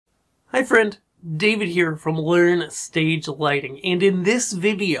Hi friend, David here from Learn Stage Lighting, and in this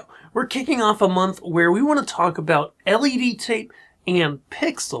video we're kicking off a month where we want to talk about LED tape and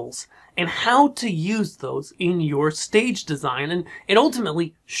pixels and how to use those in your stage design, and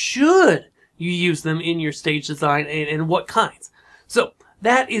ultimately should you use them in your stage design and what kinds. So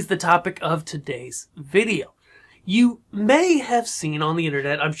that is the topic of today's video. You may have seen on the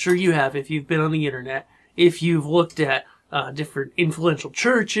internet, I'm sure you have if you've been on the internet, if you've looked at different influential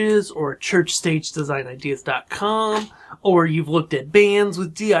churches or churchstagedesignIdeas.com, or you've looked at bands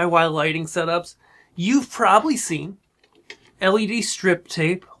with DIY lighting setups, you've probably seen LED strip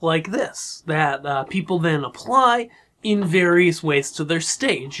tape like this that people then apply in various ways to their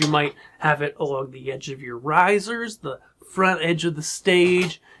stage. You might have it along the edge of your risers, the front edge of the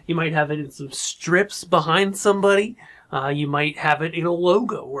stage. You might have it in some strips behind somebody. You might have it in a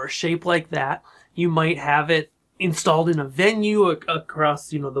logo or a shape like that. You might have it installed in a venue across,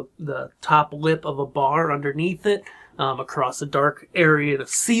 the top lip of a bar underneath it, across a dark area in a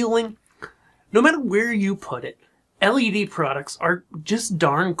ceiling. No matter where you put it, LED products are just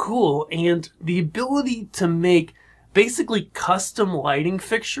darn cool, and the ability to make basically custom lighting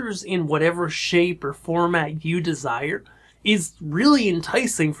fixtures in whatever shape or format you desire is really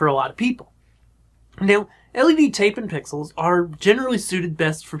enticing for a lot of people. Now, LED tape and pixels are generally suited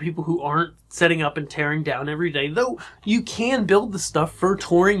best for people who aren't setting up and tearing down every day, though you can build the stuff for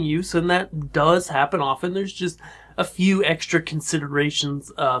touring use, and that does happen often. There's just a few extra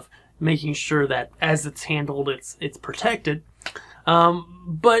considerations of making sure that as it's handled, it's protected.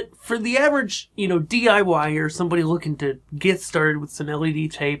 But for the average, DIYer, somebody looking to get started with some LED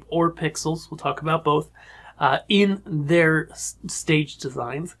tape or pixels, we'll talk about both, in their stage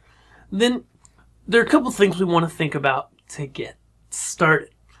designs, then there are a couple things we want to think about to get started.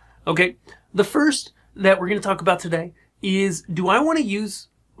 Okay, the first that we're going to talk about today is, do I want to use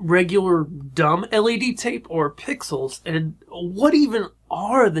regular dumb LED tape or pixels, and what even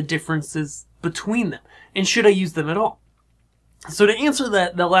are the differences between them, and should I use them at all? So to answer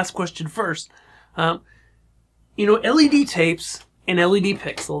that last question first, LED tapes and LED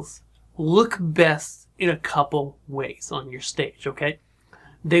pixels look best in a couple ways on your stage, okay?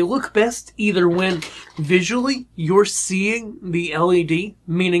 They look best either when visually you're seeing the LED,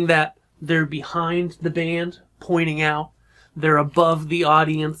 meaning that they're behind the band, pointing out, they're above the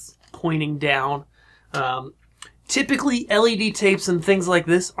audience, pointing down. Typically, LED tapes and things like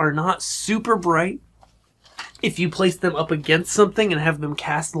this are not super bright. If you place them up against something and have them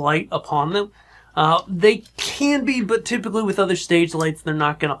cast light upon them, they can be, but typically with other stage lights, they're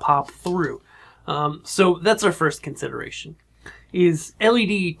not going to pop through. So that's our first consideration. Is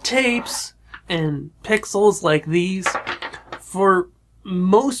LED tapes and pixels like these, for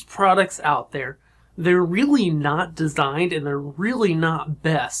most products out there, they're really not designed and they're really not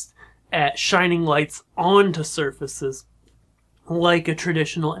best at shining lights onto surfaces like a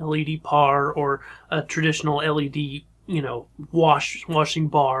traditional LED par or a traditional LED, washing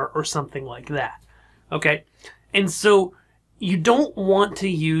bar or something like that. Okay? And so you don't want to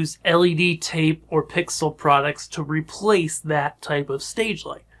use LED tape or pixel products to replace that type of stage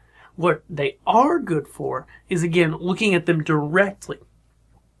light. What they are good for is, again, looking at them directly,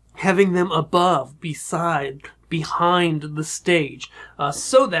 having them above, beside, behind the stage,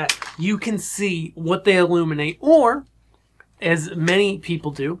 so that you can see what they illuminate, or, as many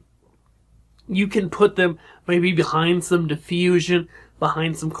people do, you can put them maybe behind some diffusion,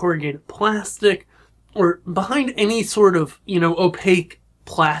 behind some corrugated plastic, or behind any sort of, opaque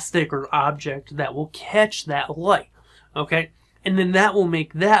plastic or object that will catch that light, okay? And then that will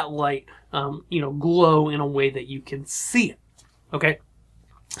make that light, glow in a way that you can see it, okay?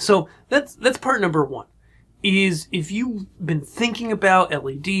 So that's part number one, is if you've been thinking about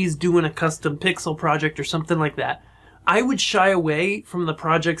LEDs, doing a custom pixel project or something like that, I would shy away from the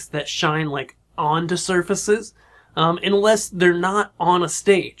projects that shine like onto surfaces, unless they're not on a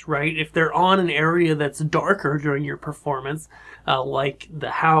stage, right? If they're on an area that's darker during your performance, like the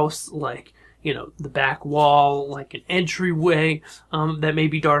house, like, the back wall, like an entryway, that may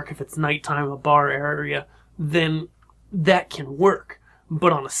be dark if it's nighttime, a bar area, then that can work.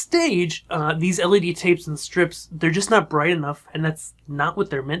 But on a stage, these LED tapes and strips, they're just not bright enough, and that's not what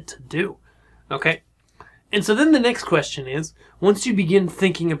they're meant to do, okay? And so then the next question is, once you begin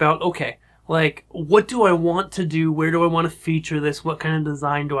thinking about, okay, like, what do I want to do? Where do I want to feature this? What kind of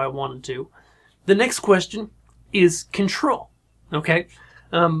design do I want to do? The next question is control, okay?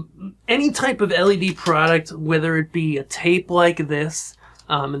 Any type of LED product, whether it be a tape like this,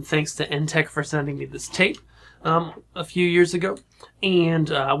 and thanks to N-Tech for sending me this tape, a few years ago, and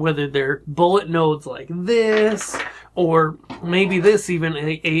whether they're bullet nodes like this, or maybe this even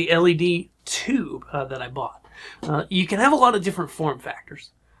a LED tube that I bought. You can have a lot of different form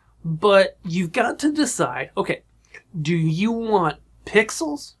factors, but you've got to decide, okay, do you want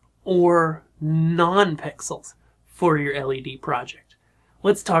pixels or non-pixels for your LED project?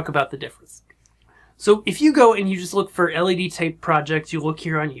 Let's talk about the difference. So if you go and you just look for LED tape projects, you look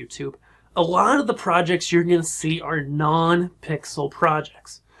here on YouTube, a lot of the projects you're going to see are non-pixel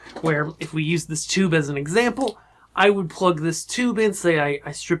projects, where if we use this tube as an example, I would plug this tube in, say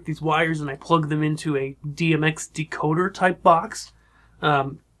I strip these wires and I plug them into a DMX decoder type box.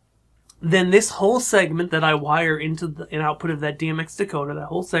 Then this whole segment that I wire into an output of that DMX decoder, that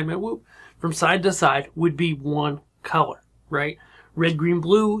whole segment, whoop, from side to side, would be one color, right? Red, green,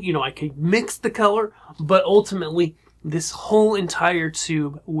 blue, you know, I could mix the color, but ultimately this whole entire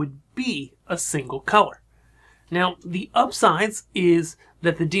tube would be a single color. Now, the upsides is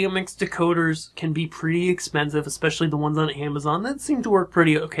that the DMX decoders can be pretty expensive, especially the ones on Amazon that seem to work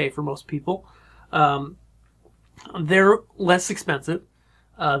pretty okay for most people. They're less expensive.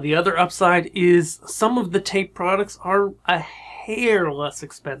 The other upside is some of the tape products are a hair less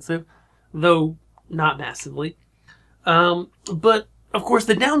expensive, though not massively. But, of course,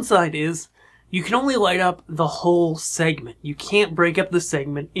 the downside is you can only light up the whole segment. You can't break up the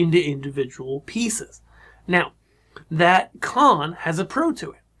segment into individual pieces. Now, that con has a pro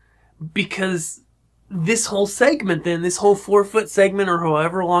to it, because this whole segment then, this whole 4-foot segment or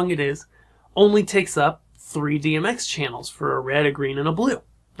however long it is, only takes up 3 DMX channels for a red, a green, and a blue,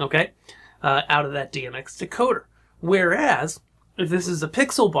 okay, out of that DMX decoder. Whereas, if this is a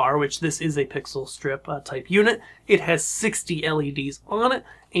pixel bar, which this is a pixel strip type unit, it has 60 LEDs on it,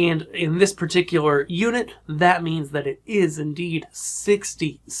 and in this particular unit, that means that it is indeed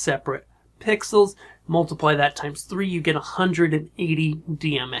 60 separate pixels. Multiply that times 3, you get 180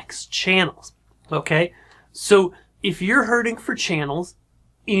 DMX channels, okay? So if you're hurting for channels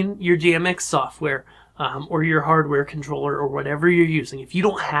in your DMX software, or your hardware controller or whatever you're using, if you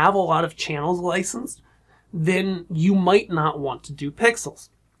don't have a lot of channels licensed, then you might not want to do pixels.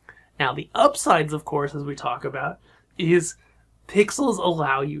 Now, the upsides, of course, as we talk about, is pixels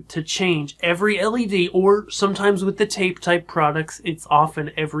allow you to change every LED, or sometimes with the tape type products, it's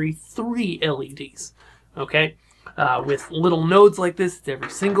often every 3 LEDs, okay? With little nodes like this, it's every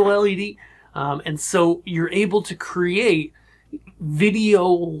single LED, and so you're able to create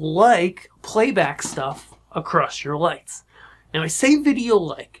video-like playback stuff across your lights. Now, I say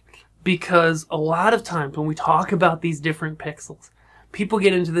video-like because a lot of times when we talk about these different pixels, people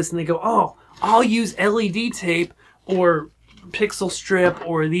get into this and they go, oh, I'll use LED tape or pixel strip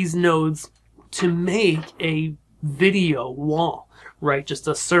or these nodes to make a video wall, right? Just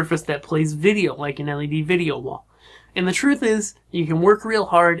a surface that plays video, like an LED video wall. And the truth is, you can work real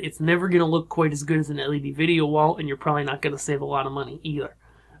hard, it's never going to look quite as good as an LED video wall, and you're probably not going to save a lot of money either.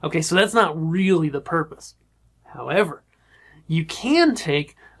 Okay, so that's not really the purpose. However, you can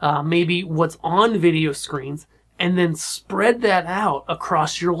take maybe what's on video screens and then spread that out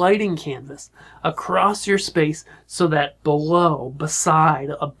across your lighting canvas, across your space, so that below, beside,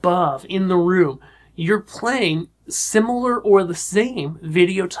 above, in the room, you're playing similar or the same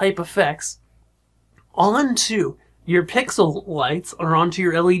video type effects onto your pixel lights or onto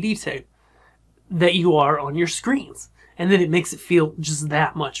your LED tape that you are on your screens. And then it makes it feel just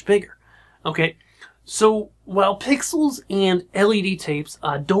that much bigger. Okay, so while pixels and LED tapes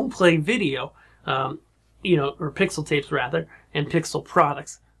don't play video, you know, or pixel tapes rather, and pixel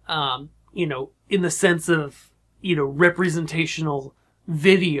products, you know, in the sense of, you know, representational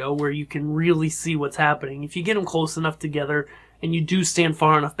video where you can really see what's happening. If you get them close enough together and you do stand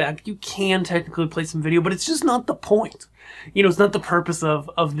far enough back, you can technically play some video, but it's just not the point. You know, it's not the purpose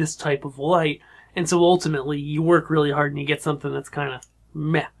of this type of light. And so ultimately, you work really hard and you get something that's kind of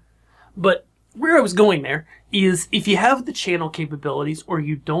meh. But where I was going there is, if you have the channel capabilities or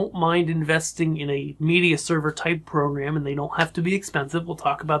you don't mind investing in a media server type program, and they don't have to be expensive, we'll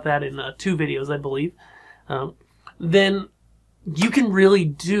talk about that in 2 videos, I believe, then you can really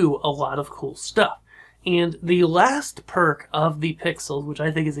do a lot of cool stuff. And the last perk of the pixels, which I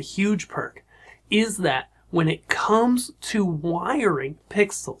think is a huge perk, is that when it comes to wiring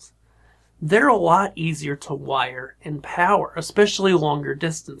pixels, they're a lot easier to wire and power, especially longer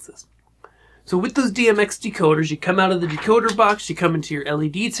distances. So with those DMX decoders, you come out of the decoder box, you come into your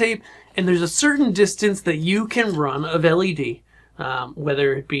LED tape, and there's a certain distance that you can run of LED,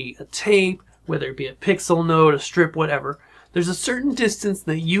 whether it be a tape, whether it be a pixel node, a strip, whatever. There's a certain distance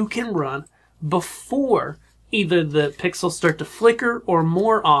that you can run before either the pixels start to flicker or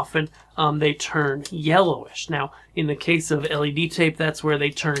more often they turn yellowish. Now, in the case of LED tape, that's where they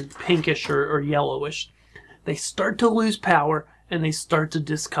turn pinkish or yellowish. They start to lose power and they start to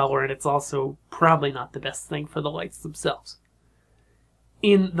discolor, and it's also probably not the best thing for the lights themselves.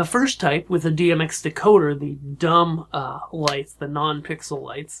 In the first type, with a DMX decoder, the dumb lights, the non-pixel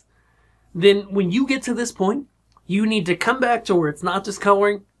lights, then when you get to this point, you need to come back to where it's not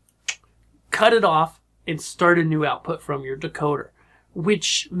discoloring, cut it off, and start a new output from your decoder,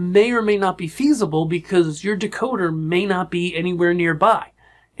 which may or may not be feasible because your decoder may not be anywhere nearby.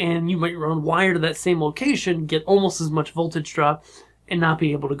 And you might run wire to that same location, get almost as much voltage drop, and not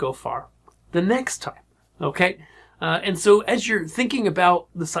be able to go far the next time, okay? And so as you're thinking about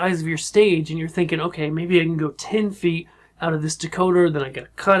the size of your stage and you're thinking, okay, maybe I can go 10 feet out of this decoder, then I gotta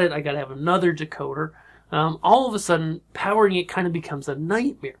cut it, I gotta have another decoder, all of a sudden, powering it kind of becomes a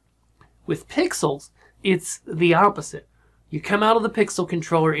nightmare. With pixels, it's the opposite. You come out of the pixel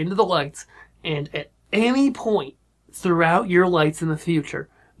controller into the lights, and at any point throughout your lights in the future,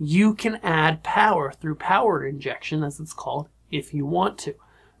 you can add power through power injection, as it's called, if you want to,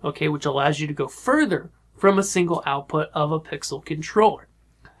 okay, which allows you to go further from a single output of a pixel controller.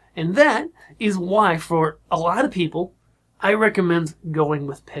 And that is why, for a lot of people, I recommend going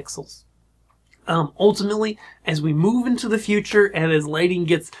with pixels. Ultimately, as we move into the future and as lighting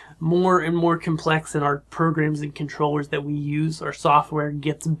gets more and more complex and our programs and controllers that we use, our software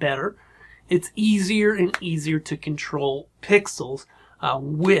gets better, it's easier and easier to control pixels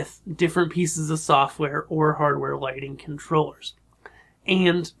with different pieces of software or hardware lighting controllers.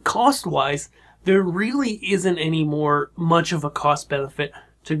 And cost-wise, there really isn't any more much of a cost benefit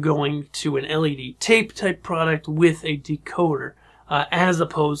to going to an LED tape type product with a decoder as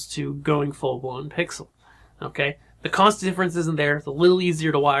opposed to going full-blown pixel. Okay, the cost difference isn't there. It's a little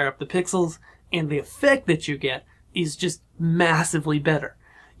easier to wire up the pixels, and the effect that you get is just massively better.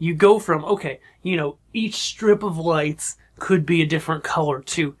 You go from, okay, you know, each strip of lights could be a different color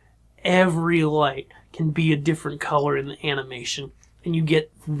to every light can be a different color in the animation, and you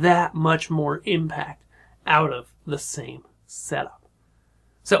get that much more impact out of the same setup.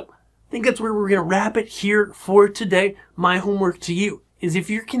 So, I think that's where we're going to wrap it here for today. My homework to you is, if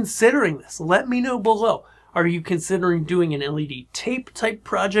you're considering this, let me know below. Are you considering doing an LED tape type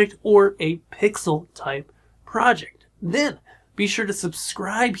project or a pixel type project? Then be sure to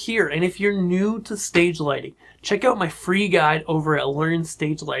subscribe here. And if you're new to stage lighting, check out my free guide over at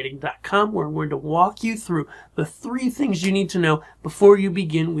learnstagelighting.com, where I'm going to walk you through the 3 things you need to know before you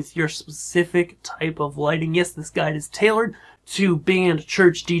begin with your specific type of lighting. Yes, this guide is tailored to band,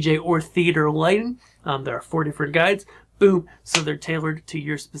 church, DJ, or theater lighting. There are 4 different guides. Boom. So they're tailored to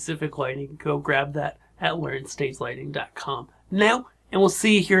your specific lighting. Go grab that at learnstagelighting.com now. And we'll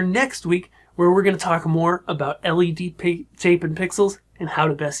see you here next week, where we're going to talk more about LED tape and pixels and how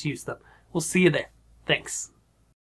to best use them. We'll see you there. Thanks.